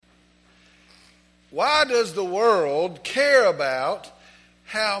Why does the world care about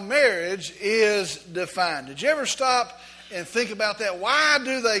how marriage is defined? Did you ever stop and think about that? Why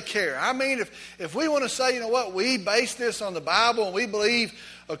do they care? I mean, if we want to say, you know what, we base this on the Bible and we believe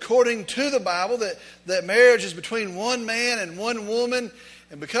according to the Bible that marriage is between one man and one woman,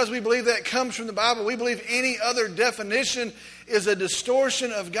 and because we believe that comes from the Bible, we believe any other definition is a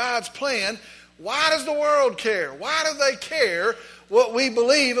distortion of God's plan. Why does the world care? Why do they care what we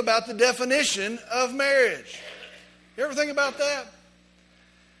believe about the definition of marriage? You ever think about that?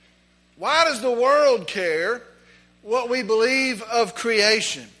 Why does the world care what we believe of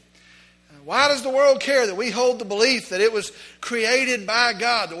creation? Why does the world care that we hold the belief that it was created by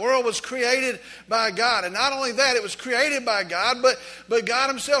God? The world was created by God. And not only that, it was created by God, but God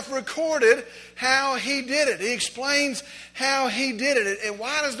Himself recorded how He did it. He explains how He did it. And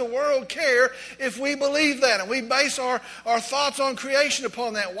why does the world care if we believe that and we base our thoughts on creation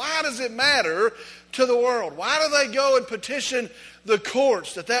upon that? Why does it matter to the world? Why do they go and petition the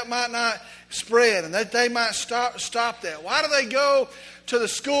courts that might not spread and that they might stop that? Why do they go to the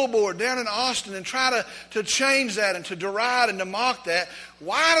school board down in Austin and try to change that and to deride and to mock that?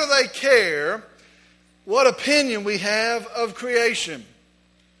 Why do they care what opinion we have of creation?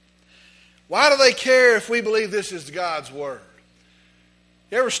 Why do they care if we believe this is God's Word?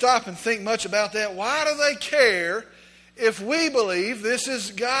 You ever stop and think much about that? Why do they care if we believe this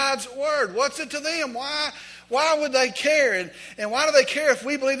is God's Word? What's it to them? Why would they care? And why do they care if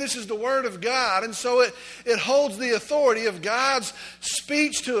we believe this is the Word of God? And so it holds the authority of God's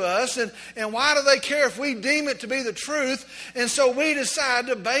speech to us. And why do they care if we deem it to be the truth? And so we decide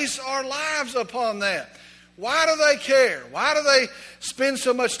to base our lives upon that. Why do they care? Why do they spend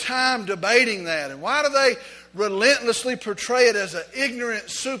so much time debating that? And why do they relentlessly portray it as an ignorant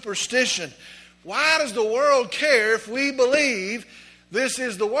superstition? Why does the world care if we believe this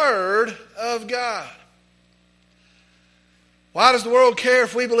is the Word of God? Why does the world care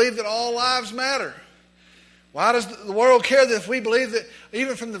if we believe that all lives matter? Why does the world care that if we believe that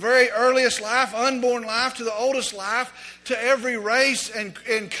even from the very earliest life, unborn life, to the oldest life, to every race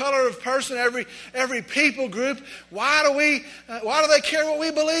and color of person, every people group, why do they care what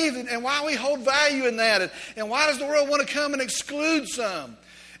we believe and why we hold value in that? And why does the world want to come and exclude some?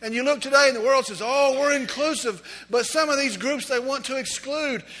 And you look today and the world says, oh, we're inclusive, but some of these groups they want to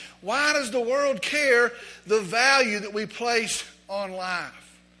exclude. Why does the world care the value that we place on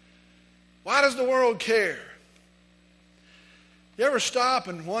life? Why does the world care? You ever stop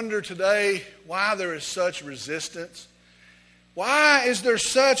and wonder today why there is such resistance? Why is there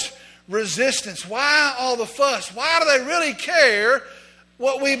such resistance? Why all the fuss? Why do they really care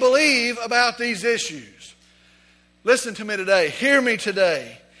what we believe about these issues? Listen to me today. Hear me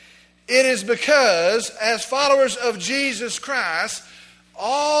today. It is because, as followers of Jesus Christ,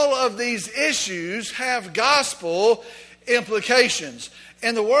 all of these issues have gospel implications.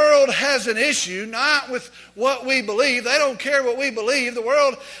 And the world has an issue not with what we believe. They don't care what we believe. The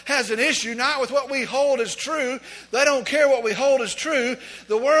world has an issue not with what we hold as true. They don't care what we hold as true.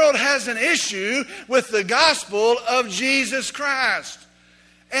 The world has an issue with the gospel of Jesus Christ.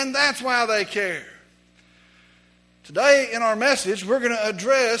 And that's why they care. Today in our message, we're going to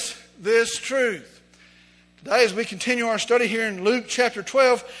address this truth. Today, as we continue our study here in Luke chapter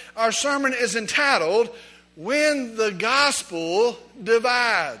 12, our sermon is entitled, When the Gospel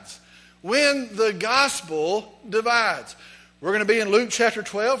Divides. When the Gospel Divides. We're going to be in Luke chapter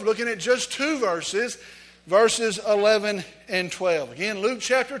 12, looking at just two verses, verses 11 and 12. Again, Luke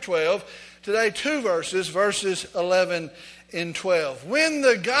chapter 12, today two verses, verses 11 and 12. When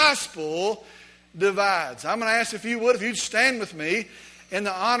the Gospel Divides. I'm going to ask if you'd stand with me in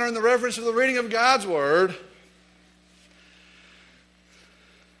the honor and the reverence of the reading of God's Word.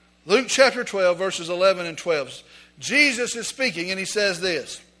 Luke chapter 12, verses 11 and 12. Jesus is speaking and He says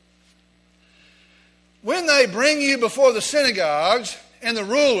this. When they bring you before the synagogues and the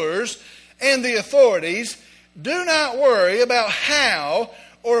rulers and the authorities, do not worry about how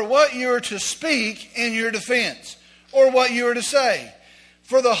or what you are to speak in your defense or what you are to say.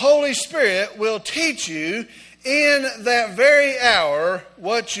 For the Holy Spirit will teach you in that very hour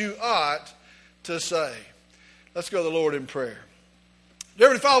what you ought to say. Let's go to the Lord in prayer. Dear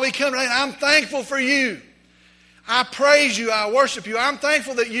Heavenly Father, we come today and I'm thankful for You. I praise You. I worship You. I'm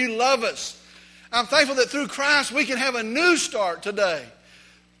thankful that You love us. I'm thankful that through Christ we can have a new start today.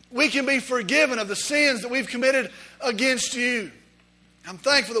 We can be forgiven of the sins that we've committed against You. I'm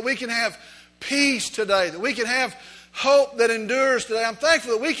thankful that we can have peace today, that we can have hope that endures today. I'm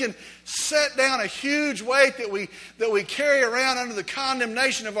thankful that we can set down a huge weight that we carry around under the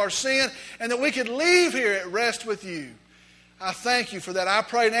condemnation of our sin, and that we can leave here at rest with You. I thank You for that. I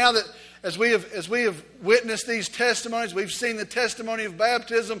pray now that as we have witnessed these testimonies, we've seen the testimony of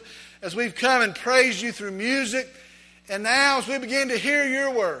baptism, as we've come and praised you through music, and now as we begin to hear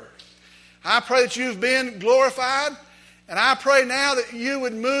your word, I pray that you've been glorified, and I pray now that you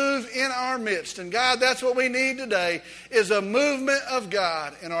would move in our midst. And God, that's what we need today, is a movement of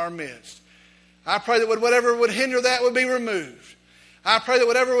God in our midst. I pray that whatever would hinder that would be removed. I pray that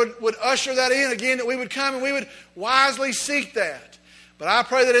whatever would usher that in, again, that we would come and we would wisely seek that. But I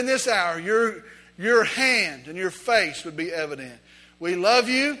pray that in this hour, your hand and your face would be evident. We love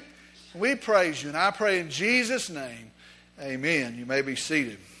you, and we praise you, and I pray in Jesus' name, amen. You may be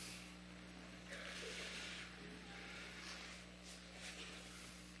seated.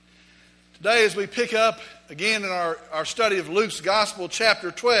 Today, as we pick up again in our study of Luke's Gospel,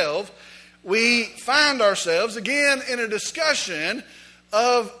 chapter 12, we find ourselves again in a discussion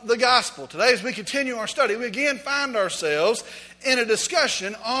of the gospel. Today, as we continue our study, we again find ourselves in a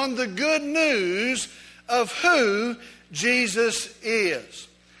discussion on the good news of who Jesus is.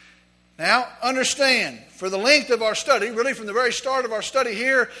 Now, understand, for the length of our study, really from the very start of our study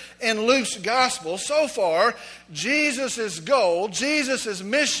here in Luke's Gospel, so far, Jesus' goal, Jesus'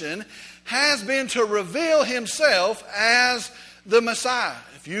 mission has been to reveal himself as the Messiah.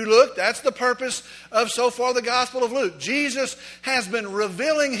 If you look, that's the purpose of so far the Gospel of Luke. Jesus has been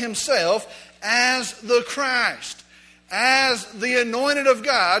revealing himself as the Christ, as the anointed of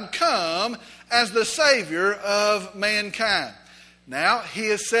God, come as the Savior of mankind. Now, he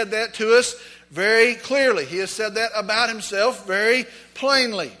has said that to us very clearly. He has said that about himself very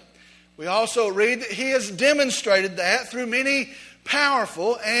plainly. We also read that he has demonstrated that through many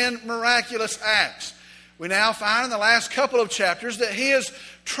powerful and miraculous acts. We now find in the last couple of chapters that he is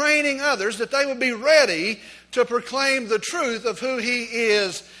training others that they would be ready to proclaim the truth of who he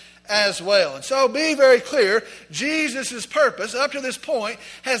is as well. And so be very clear, Jesus' purpose up to this point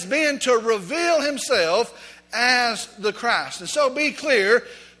has been to reveal himself as the Christ. And so be clear,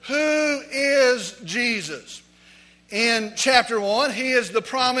 who is Jesus? In chapter 1, he is the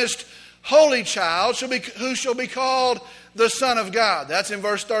promised holy child who shall be called the Son of God. That's in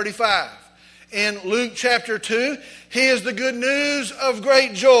verse 35. In Luke chapter 2, he is the good news of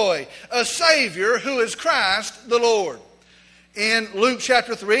great joy, a Savior who is Christ the Lord. In Luke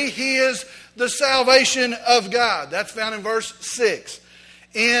chapter 3, he is the salvation of God. That's found in verse 6.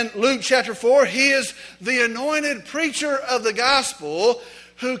 In Luke chapter 4, he is the anointed preacher of the gospel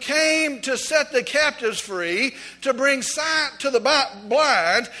who came to set the captives free, to bring sight to the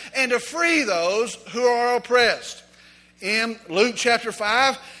blind, and to free those who are oppressed. In Luke chapter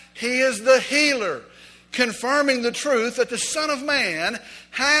 5, he is the healer, confirming the truth that the Son of Man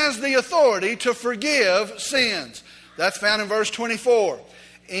has the authority to forgive sins. That's found in verse 24.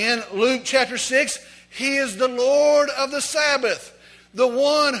 In Luke chapter 6, he is the Lord of the Sabbath, the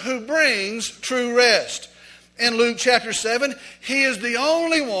one who brings true rest. In Luke chapter 7, he is the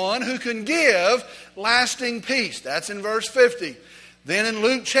only one who can give lasting peace. That's in verse 50. Then in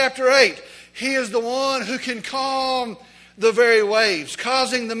Luke chapter 8, he is the one who can calm the very waves,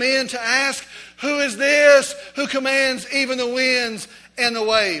 causing the men to ask, who is this who commands even the winds and the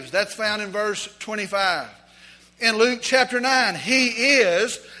waves? That's found in verse 25. In Luke chapter 9, he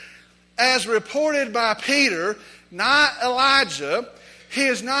is, as reported by Peter, not Elijah. He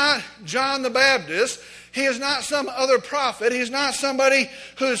is not John the Baptist. He is not some other prophet. He is not somebody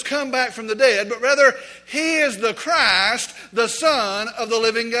who has come back from the dead, but rather he is the Christ, the Son of the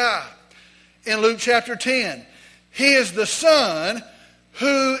living God. In Luke chapter 10, he is the Son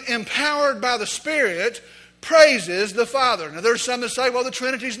who, empowered by the Spirit, praises the Father. Now there's some that say, well, the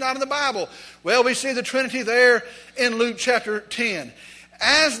Trinity's not in the Bible. Well, we see the Trinity there in Luke chapter 10.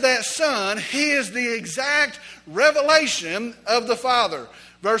 As that Son, he is the exact revelation of the Father.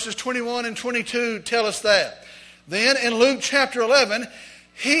 Verses 21 and 22 tell us that. Then in Luke chapter 11,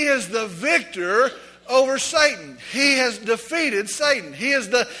 he is the victor over Satan. He has defeated Satan. He is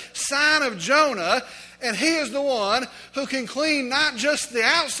the sign of Jonah, and he is the one who can clean not just the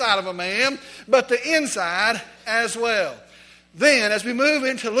outside of a man, but the inside as well. Then, as we move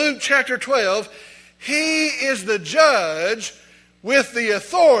into Luke chapter 12, he is the judge with the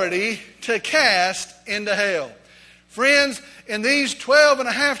authority to cast into hell. Friends, in these 12 and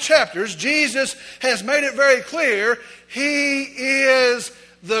a half chapters, Jesus has made it very clear he is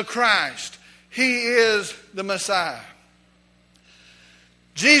the Christ. He is the Messiah.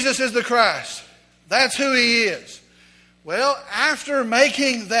 Jesus is the Christ. That's who he is. Well, after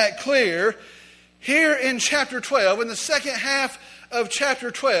making that clear, here in chapter 12, in the second half of chapter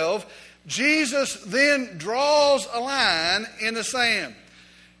 12, Jesus then draws a line in the sand.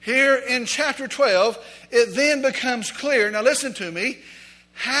 Here in chapter 12, it then becomes clear, now listen to me,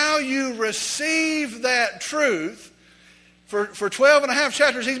 how you receive that truth. For 12 and a half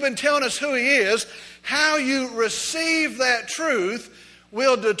chapters, he's been telling us who he is. How you receive that truth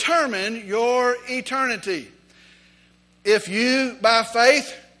will determine your eternity. If you, by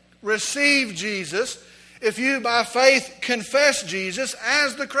faith, receive Jesus, if you, by faith, confess Jesus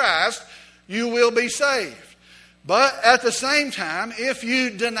as the Christ, you will be saved. But at the same time, if you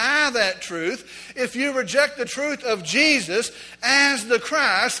deny that truth, if you reject the truth of Jesus as the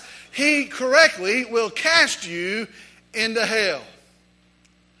Christ, he correctly will cast you into hell.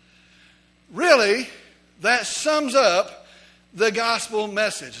 Really, that sums up the gospel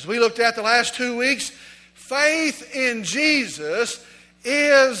message. As we looked at the last 2 weeks, faith in Jesus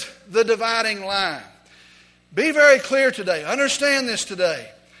is the dividing line. Be very clear today. Understand this today.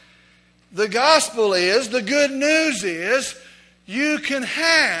 The gospel is, the good news is, you can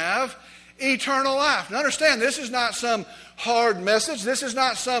have eternal life. Now understand, this is not some hard message. This is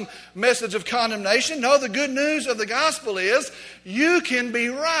not some message of condemnation. No, the good news of the gospel is you can be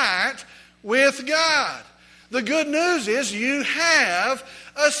right with God. The good news is you have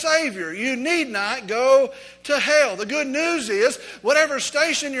a Savior. You need not go to hell. The good news is whatever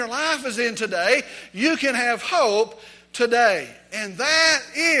station your life is in today, you can have hope today. And that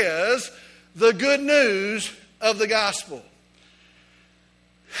is the good news of the gospel.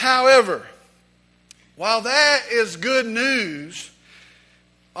 However, while that is good news,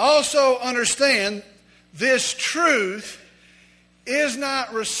 also understand this truth is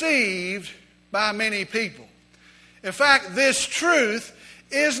not received by many people. In fact, this truth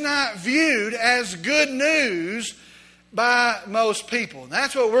is not viewed as good news by most people. And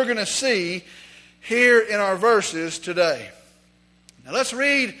that's what we're going to see here in our verses today. Now let's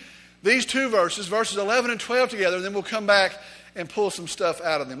read these two verses, verses 11 and 12 together, and then we'll come back and pull some stuff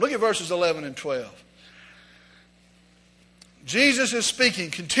out of them. Look at verses 11 and 12. Jesus is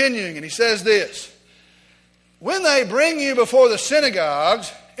speaking, continuing, and he says this: when they bring you before the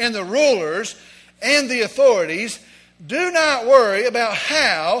synagogues and the rulers and the authorities, do not worry about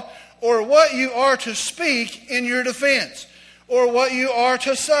how or what you are to speak in your defense or what you are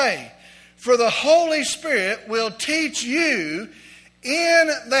to say. For the Holy Spirit will teach you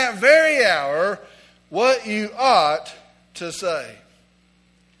in that very hour what you ought to say.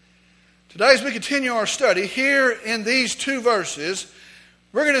 Today, as we continue our study, here in these two verses,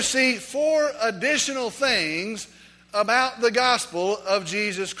 we're going to see 4 additional things about the gospel of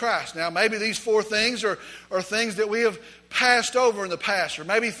Jesus Christ. Now, maybe these 4 things are things that we have passed over in the past, or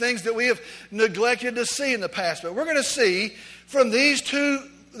maybe things that we have neglected to see in the past. But we're going to see from these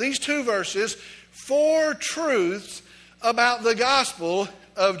two verses 4 truths about the gospel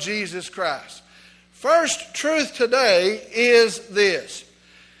of Jesus Christ. First truth today is this: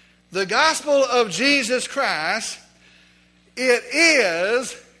 the gospel of Jesus Christ, it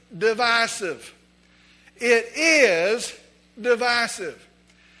is divisive. It is divisive.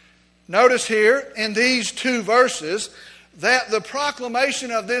 Notice here in these 2 verses that the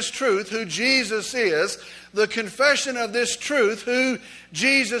proclamation of this truth, who Jesus is, the confession of this truth, who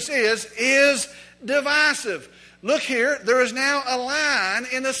Jesus is divisive. Look here, there is now a line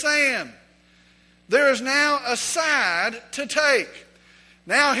in the sand. There is now a side to take.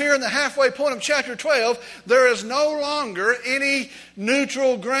 Now here in the halfway point of chapter 12, there is no longer any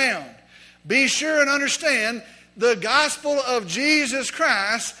neutral ground. Be sure and understand the gospel of Jesus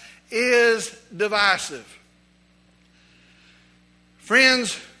Christ is divisive.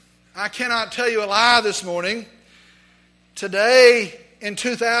 Friends, I cannot tell you a lie this morning. Today in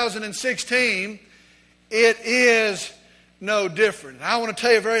 2016, it is no different. And I want to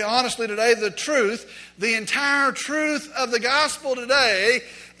tell you very honestly today, the truth, the entire truth of the gospel today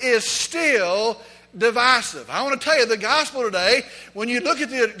is still divisive. I want to tell you, the gospel today, when you look at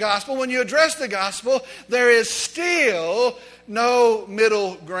the gospel, when you address the gospel, there is still no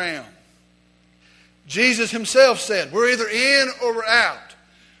middle ground. Jesus himself said, we're either in or we're out.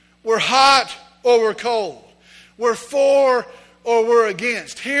 We're hot or we're cold. We're for or we're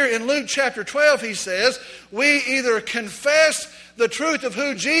against. Here in Luke chapter 12, he says, we either confess the truth of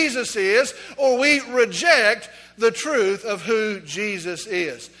who Jesus is, or we reject the truth of who Jesus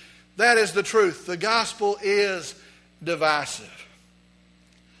is. That is the truth. The gospel is divisive.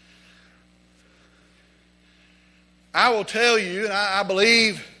 I will tell you, and I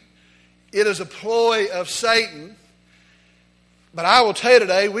believe it is a ploy of Satan, but I will tell you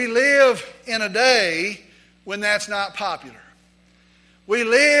today, we live in a day when that's not popular. We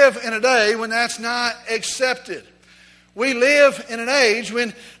live in a day when that's not accepted. We live in an age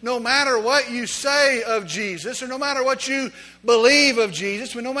when no matter what you say of Jesus, or no matter what you believe of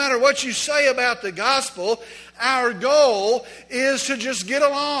Jesus, no matter what you say about the gospel, our goal is to just get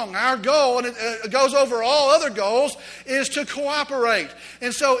along. Our goal, and it goes over all other goals, is to cooperate.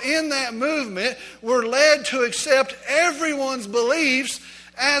 And so in that movement, we're led to accept everyone's beliefs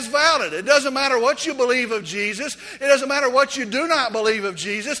as valid. It doesn't matter what you believe of Jesus. It doesn't matter what you do not believe of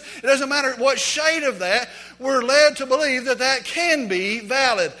Jesus. It doesn't matter what shade of that. We're led to believe that that can be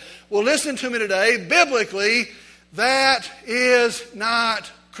valid. Well, listen to me today. Biblically, that is not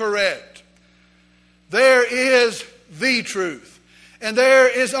correct. There is the truth. And there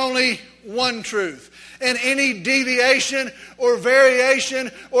is only one truth. And any deviation or variation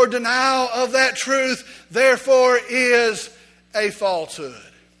or denial of that truth, therefore, is a falsehood.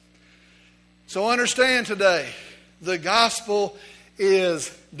 So understand today, the gospel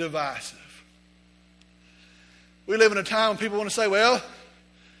is divisive. We live in a time when people want to say, well,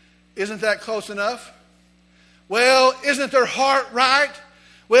 isn't that close enough? Well, isn't their heart right?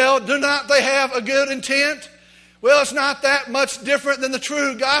 Well, do not they have a good intent? Well, it's not that much different than the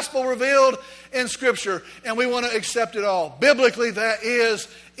true gospel revealed in Scripture, and we want to accept it all. Biblically, that is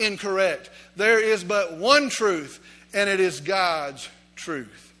incorrect. There is but one truth, and it is God's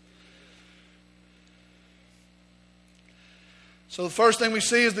truth. So the first thing we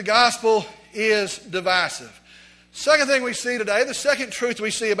see is the gospel is divisive. Second thing we see today, the second truth we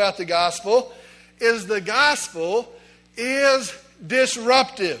see about the gospel is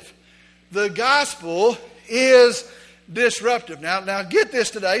disruptive. The gospel is disruptive. Now get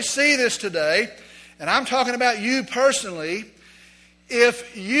this today, see this today, and I'm talking about you personally.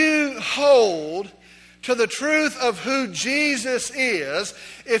 If you hold to the truth of who Jesus is,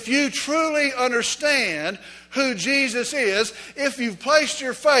 if you truly understand who Jesus is, if you've placed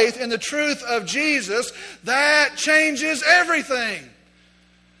your faith in the truth of Jesus, that changes everything.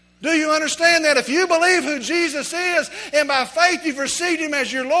 Do you understand that? If you believe who Jesus is, and by faith you've received Him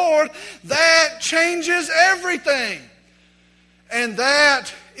as your Lord, that changes everything. And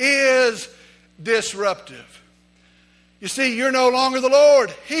that is disruptive. You see, you're no longer the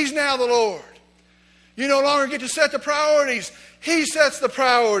Lord. He's now the Lord. You no longer get to set the priorities. He sets the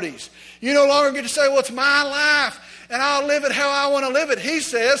priorities. You no longer get to say, well, it's my life, and I'll live it how I want to live it. He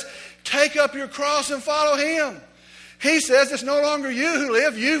says, take up your cross and follow Him. He says, it's no longer you who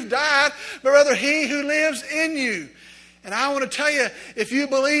live, you've died, but rather He who lives in you. And I want to tell you, if you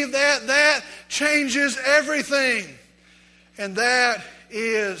believe that, that changes everything. And that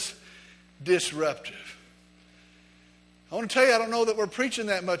is disruptive. I want to tell you, I don't know that we're preaching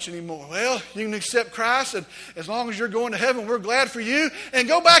that much anymore. Well, you can accept Christ, and as long as you're going to heaven, we're glad for you, and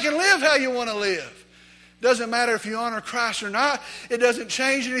go back and live how you want to live. Doesn't matter if you honor Christ or not. It doesn't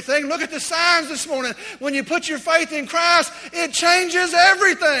change anything. Look at the signs this morning. When you put your faith in Christ, it changes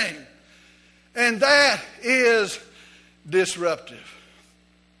everything. And that is disruptive.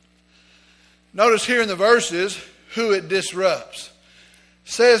 Notice here in the verses who it disrupts.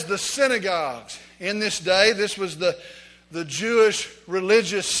 It says the synagogues. In this day, this was the Jewish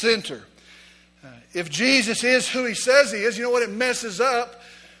religious center. If Jesus is who He says He is, you know what? It messes up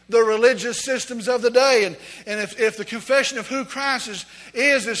the religious systems of the day. And if the confession of who Christ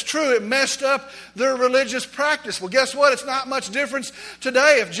is true, it messed up their religious practice. Well, guess what? It's not much difference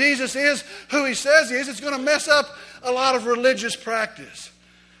today. If Jesus is who He says He is, it's going to mess up a lot of religious practice.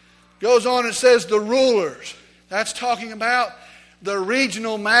 Goes on and says the rulers. That's talking about the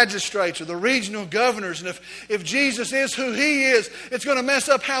regional magistrates or the regional governors. And if Jesus is who He is, it's going to mess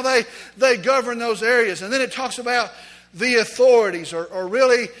up how they govern those areas. And then it talks about the authorities, or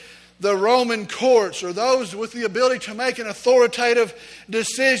really the Roman courts, or those with the ability to make an authoritative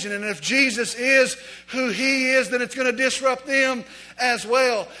decision. And if Jesus is who He is, then it's going to disrupt them as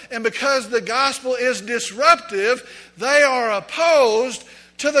well. And because the gospel is disruptive, they are opposed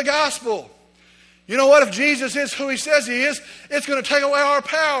to the gospel. You know what? If Jesus is who He says He is, it's going to take away our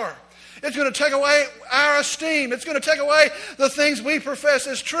power. It's going to take away our esteem. It's going to take away the things we profess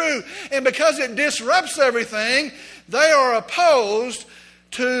as true. And because it disrupts everything, they are opposed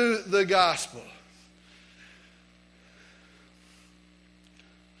to the gospel.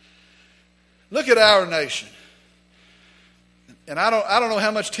 Look at our nation. And I don't know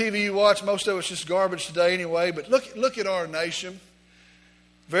how much TV you watch. Most of it's just garbage today anyway. But look at our nation.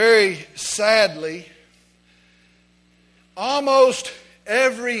 Very sadly, almost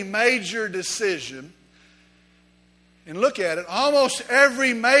every major decision, and look at it, almost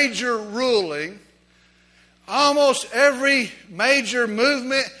every major ruling, almost every major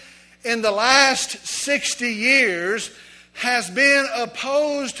movement in the last 60 years has been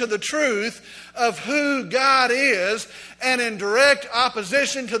opposed to the truth of who God is and in direct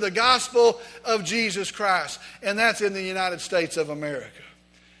opposition to the gospel of Jesus Christ. And that's in the United States of America.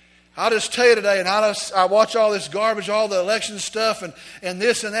 I'll just tell you today, and I watch all this garbage, all the election stuff and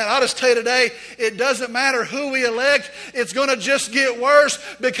this and that. I'll just tell you today, it doesn't matter who we elect. It's going to just get worse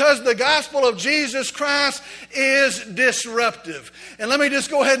because the gospel of Jesus Christ is disruptive. And let me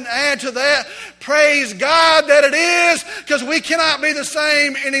just go ahead and add to that. Praise God that it is, because we cannot be the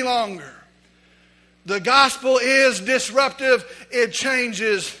same any longer. The gospel is disruptive. It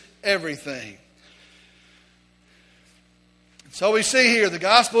changes everything. So we see here, the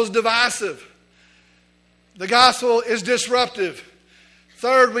gospel is divisive. The gospel is disruptive.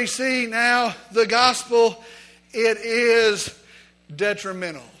 Third, we see now the gospel, it is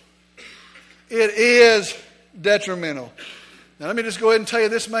detrimental. It is detrimental. Now let me just go ahead and tell you,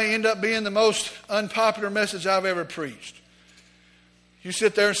 this may end up being the most unpopular message I've ever preached. You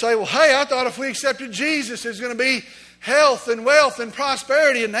sit there and say, well, hey, I thought if we accepted Jesus, there's going to be health and wealth and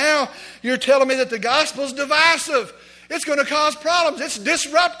prosperity. And now you're telling me that the gospel is divisive. It's going to cause problems. It's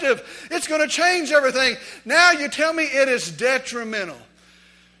disruptive. It's going to change everything. Now you tell me it is detrimental.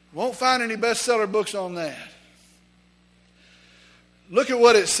 Won't find any bestseller books on that. Look at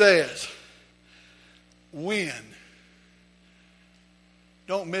what it says. When.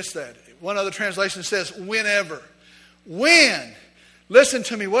 Don't miss that. One other translation says whenever. When. Listen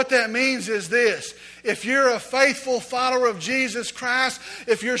to me. What that means is this. If you're a faithful follower of Jesus Christ,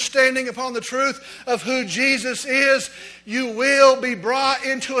 if you're standing upon the truth of who Jesus is, you will be brought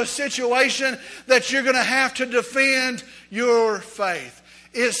into a situation that you're going to have to defend your faith.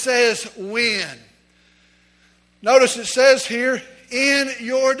 It says when. Notice it says here, in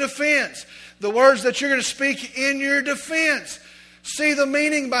your defense. The words that you're going to speak in your defense. See the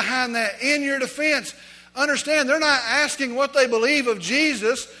meaning behind that, in your defense. Understand, they're not asking what they believe of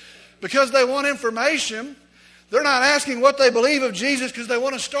Jesus because they want information. They're not asking what they believe of Jesus because they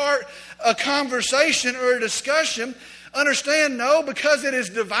want to start a conversation or a discussion. Understand, no, because it is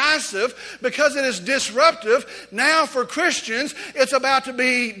divisive, because it is disruptive, now for Christians, it's about to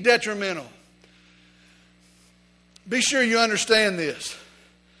be detrimental. Be sure you understand this.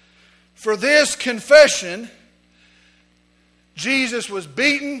 For this confession, Jesus was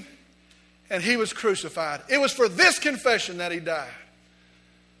beaten and He was crucified. It was for this confession that He died.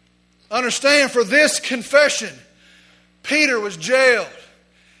 Understand, for this confession, Peter was jailed.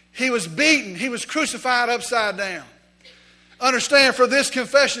 He was beaten. He was crucified upside down. Understand, for this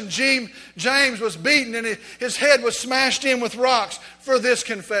confession, James was beaten and his head was smashed in with rocks for this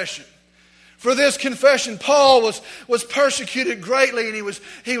confession. For this confession, Paul was persecuted greatly, and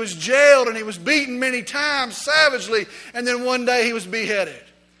he was jailed and he was beaten many times savagely, and then one day he was beheaded.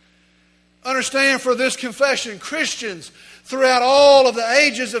 Understand, for this confession, Christians throughout all of the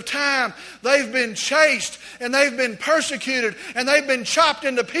ages of time, they've been chased and they've been persecuted and they've been chopped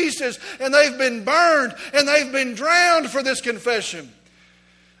into pieces and they've been burned and they've been drowned for this confession.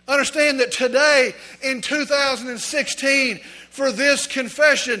 Understand that today in 2016, for this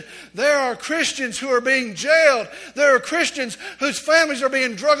confession, there are Christians who are being jailed. There are Christians whose families are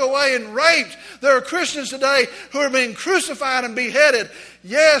being drug away and raped. There are Christians today who are being crucified and beheaded.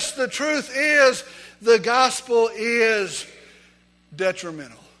 Yes, the truth is, the gospel is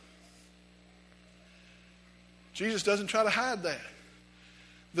detrimental. Jesus doesn't try to hide that.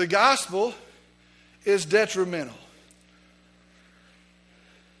 The gospel is detrimental.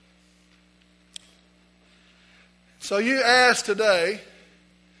 So you ask today,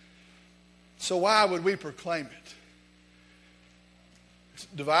 so why would we proclaim it? It's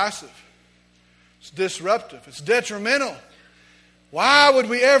divisive. It's disruptive. It's detrimental. Why would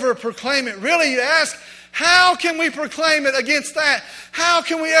we ever proclaim it? Really, you ask, how can we proclaim it against that? How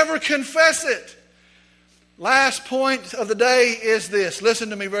can we ever confess it? Last point of the day is this.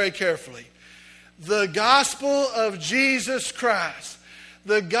 Listen to me very carefully. The gospel of Jesus Christ,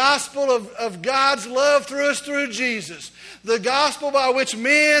 the gospel of God's love through us through Jesus, the gospel by which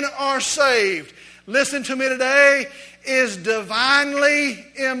men are saved, listen to me today, is divinely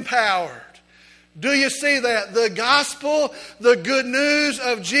empowered. Do you see that? The gospel, the good news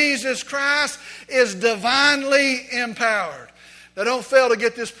of Jesus Christ is divinely empowered. Now don't fail to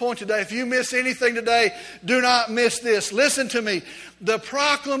get this point today. If you miss anything today, do not miss this. Listen to me. The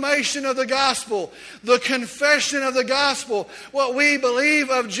proclamation of the gospel, the confession of the gospel, what we believe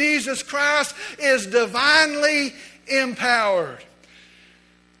of Jesus Christ is divinely empowered.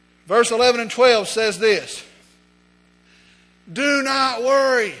 Verse 11 and 12 says this. Do not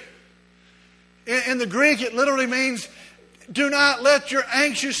worry. In the Greek, it literally means Do not let your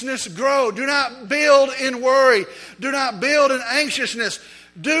anxiousness grow. Do not build in worry. Do not build in anxiousness.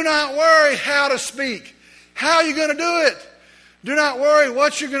 Do not worry how to speak. How are you going to do it? Do not worry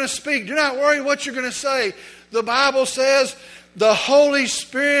what you're going to speak. Do not worry what you're going to say. The Bible says the Holy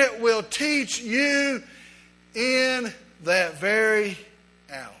Spirit will teach you in that very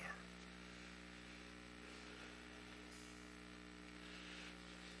hour.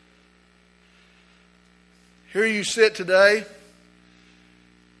 Here you sit today,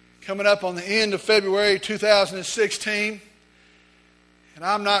 coming up on the end of February 2016, and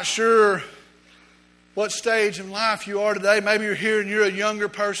I'm not sure what stage in life you are today. Maybe you're here and you're a younger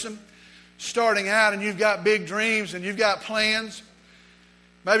person starting out and you've got big dreams and you've got plans.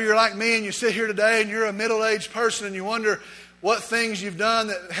 Maybe you're like me and you sit here today and you're a middle-aged person and you wonder what things you've done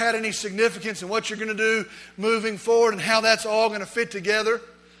that had any significance and what you're going to do moving forward and how that's all going to fit together.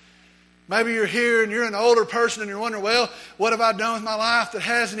 Maybe you're here and you're an older person and you're wondering, well, what have I done with my life that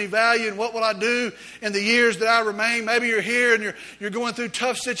has any value and what will I do in the years that I remain? Maybe you're here and you're going through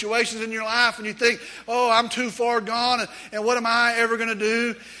tough situations in your life and you think, oh, I'm too far gone and what am I ever going to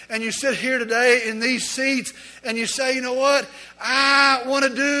do? And you sit here today in these seats and you say, you know what? I want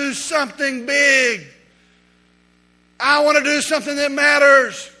to do something big. I want to do something that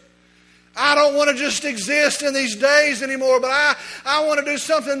matters. I don't want to just exist in these days anymore, but I want to do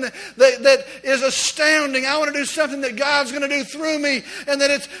something that is astounding. I want to do something that God's going to do through me and that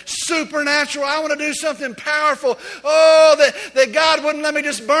it's supernatural. I want to do something powerful. Oh, that God wouldn't let me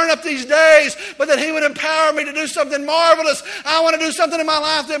just burn up these days, but that He would empower me to do something marvelous. I want to do something in my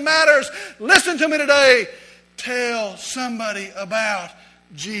life that matters. Listen to me today. Tell somebody about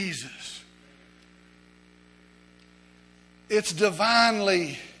Jesus. It's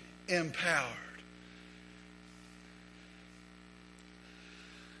divinely empowered.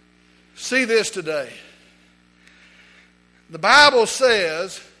 See this today. The Bible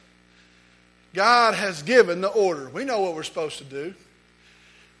says God has given the order. We know what we're supposed to do.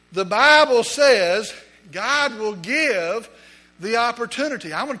 The Bible says God will give the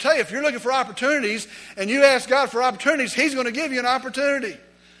opportunity. I'm going to tell you, if you're looking for opportunities and you ask God for opportunities, He's going to give you an opportunity.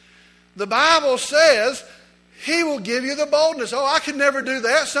 The Bible says He will give you the boldness. Oh, I could never do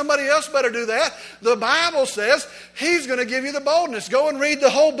that. Somebody else better do that. The Bible says He's going to give you the boldness. Go and read the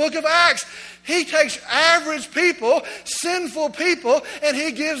whole book of Acts. He takes average people, sinful people, and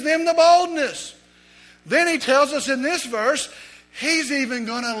He gives them the boldness. Then He tells us in this verse, He's even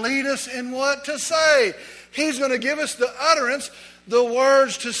going to lead us in what to say. He's going to give us the utterance, the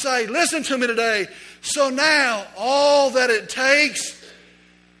words to say. Listen to me today. So now, all that it takes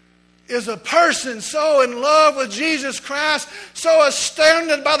is a person so in love with Jesus Christ, so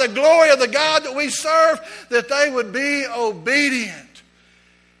astounded by the glory of the God that we serve, that they would be obedient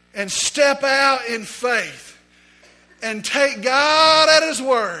and step out in faith and take God at His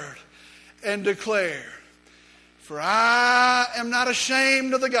word and declare, for I am not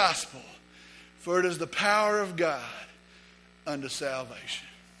ashamed of the gospel, for it is the power of God unto salvation.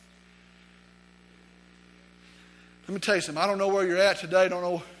 Let me tell you something. I don't know where you're at today. I don't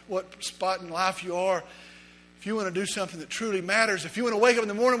know what spot in life you are. If you want to do something that truly matters, if you want to wake up in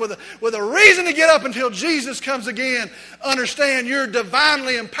the morning with a reason to get up until Jesus comes again, understand you're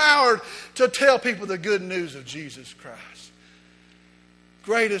divinely empowered to tell people the good news of Jesus Christ.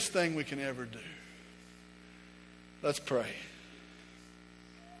 Greatest thing we can ever do. Let's pray.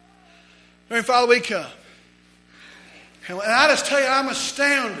 Heavenly Father, we come. And I just tell you, I'm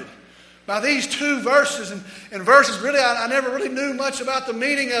astounded by these two verses, and verses really I never really knew much about the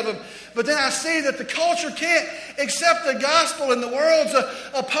meaning of them. But then I see that the culture can't accept the gospel and the world's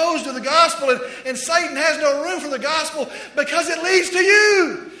opposed to the gospel, and Satan has no room for the gospel because it leads to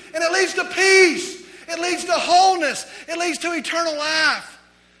you, and it leads to peace, it leads to wholeness, it leads to eternal life.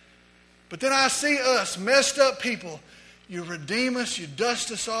 But then I see us, messed up people. You redeem us, you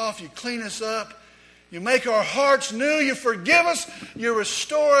dust us off, you clean us up. You make our hearts new, you forgive us, you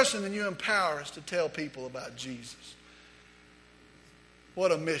restore us, and then you empower us to tell people about Jesus.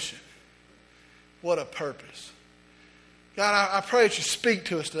 What a mission. What a purpose. God, I pray that you speak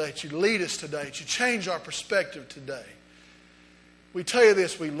to us today, that you lead us today, that you change our perspective today. We tell you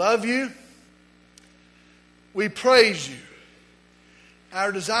this, we love you. We praise you.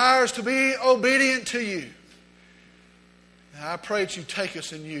 Our desire is to be obedient to you. And I pray that you take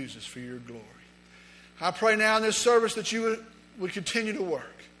us and use us for your glory. I pray now in this service that you would continue to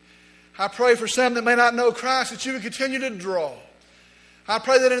work. I pray for some that may not know Christ, that you would continue to draw. I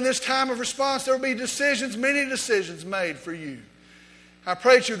pray that in this time of response there will be decisions, many decisions made for you. I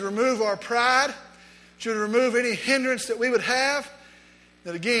pray that you would remove our pride, that you would remove any hindrance that we would have,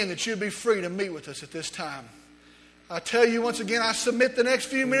 that again, that you would be free to meet with us at this time. I tell you once again, I submit the next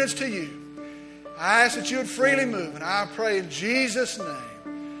few minutes to you. I ask that you would freely move, and I pray in Jesus'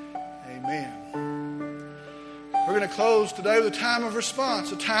 name, amen. We're going to close today with a time of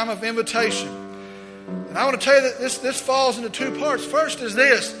response, a time of invitation. And I want to tell you that this falls into two parts. First is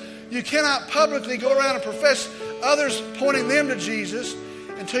this: you cannot publicly go around and profess others, pointing them to Jesus,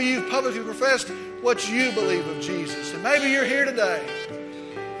 until you've publicly professed what you believe of Jesus. And maybe you're here today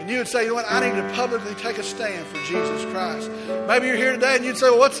and you would say, you know what, I need to publicly take a stand for Jesus Christ. Maybe you're here today and you'd say,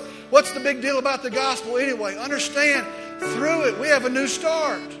 well, what's the big deal about the gospel anyway? Understand, through it we have a new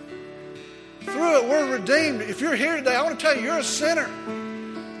start. Through it we're redeemed. If you're here today, I want to tell you, you're a sinner.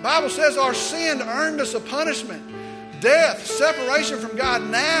 The Bible says our sin earned us a punishment. Death, separation from God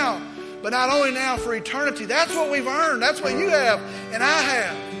now, but not only now, for eternity. That's what we've earned. That's what you have and I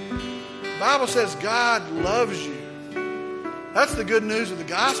have. The Bible says God loves you. That's the good news of the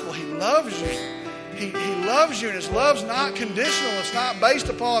gospel. He loves you. He loves you, and His love's not conditional. It's not based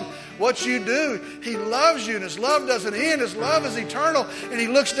upon what you do. He loves you, and His love doesn't end. His love is eternal. And He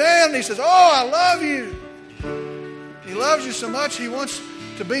looks down and He says, oh, I love you. He loves you so much He wants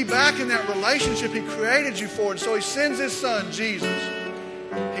to be back in that relationship He created you for. And so He sends His Son, Jesus.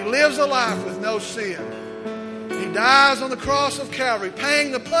 He lives a life with no sin. He dies on the cross of Calvary,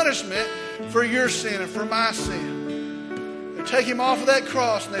 paying the punishment for your sin and for my sin. They take Him off of that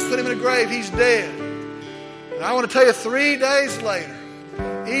cross and they put Him in a grave. He's dead. And I want to tell you, 3 days later,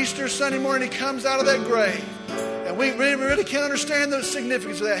 Easter Sunday morning, He comes out of that grave. And we really can't understand the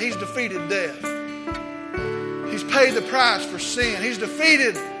significance of that. He's defeated death. He's paid the price for sin. He's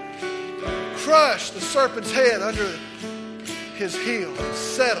defeated, crushed the serpent's head under His heel. It's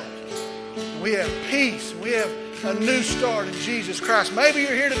settled. And we have peace. We have a new start in Jesus Christ. Maybe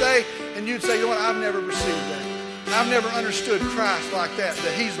you're here today and you'd say, you know what, I've never received that. I've never understood Christ like that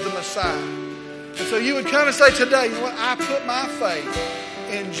He's the Messiah. And so you would come and say today, you know what, I put my faith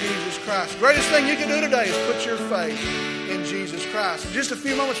in Jesus Christ. The greatest thing you can do today is put your faith in Jesus Christ. In just a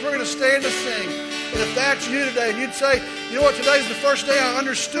few moments, we're going to stand to sing. And if that's you today, and you'd say, you know what, today's the first day I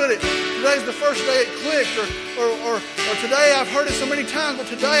understood it. Today's the first day it clicked. Or today I've heard it so many times, but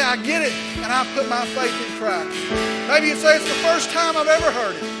today I get it, and I put my faith in Christ. Maybe you'd say it's the first time I've ever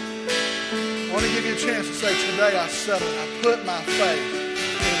heard it. I want to give you a chance to say, today I settled. I put my faith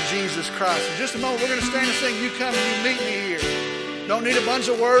in Jesus Christ. In just a moment, we're going to stand and sing. You come and you meet me here. Don't need a bunch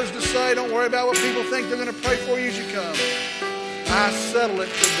of words to say. Don't worry about what people think. They're going to pray for you as you come. I settle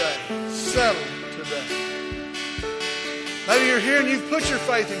it today. Settle it today. Maybe you're here and you've put your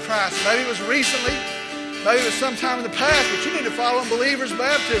faith in Christ. Maybe it was recently. Maybe it was sometime in the past. But you need to follow in believer's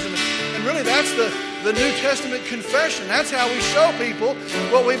baptism. And really, that's the New Testament confession. That's how we show people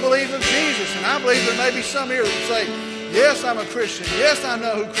what we believe of Jesus. And I believe there may be some here that say, yes, I'm a Christian. Yes, I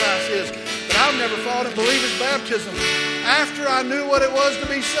know who Christ is. But I've never followed in believer's baptism after I knew what it was to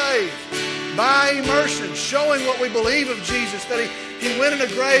be saved. By immersion, showing what we believe of Jesus, that he went in a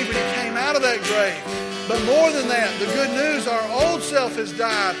grave and He came out of that grave. But more than that, the good news, our old self has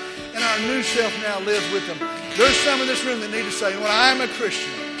died and our new self now lives with Him. There's some in this room that need to say, well, I am a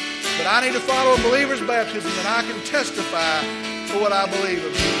Christian. But I need to follow a believer's baptism, and I can testify to what I believe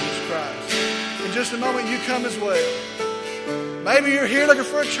of Jesus Christ. In just a moment, you come as well. Maybe you're here looking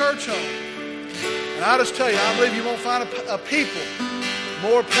for a church home. And I'll just tell you, I believe you won't find a people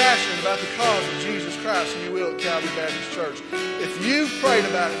more passionate about the cause of Jesus Christ than you will at Calvary Baptist Church. If you've prayed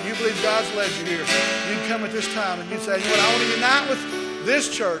about it, you believe God's led you here, you'd come at this time and you'd say, you know what, I want to unite with this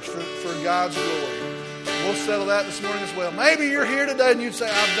church for God's glory. We'll settle that this morning as well. Maybe you're here today and you'd say,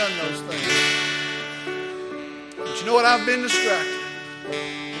 I've done those things. But you know what? I've been distracted.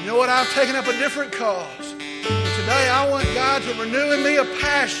 You know what? I've taken up a different cause. And today I want God to renew in me a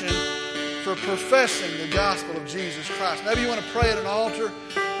passion for professing the gospel of Jesus Christ. Maybe you want to pray at an altar.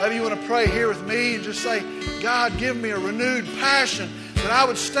 Maybe you want to pray here with me and just say, God, give me a renewed passion that I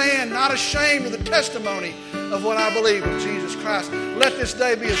would stand not ashamed of the testimony of what I believe in Jesus Christ. Let this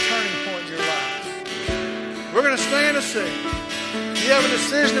day be a turning point in your life. We're going to stand and sing. If you have a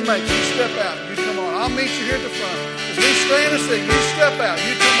decision to make, you step out. You come on. I'll meet you here at the front. As we stand and sing, you step out.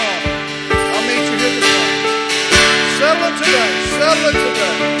 You come on. I'll meet you here at the front. Settle it today. Settle it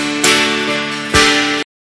today.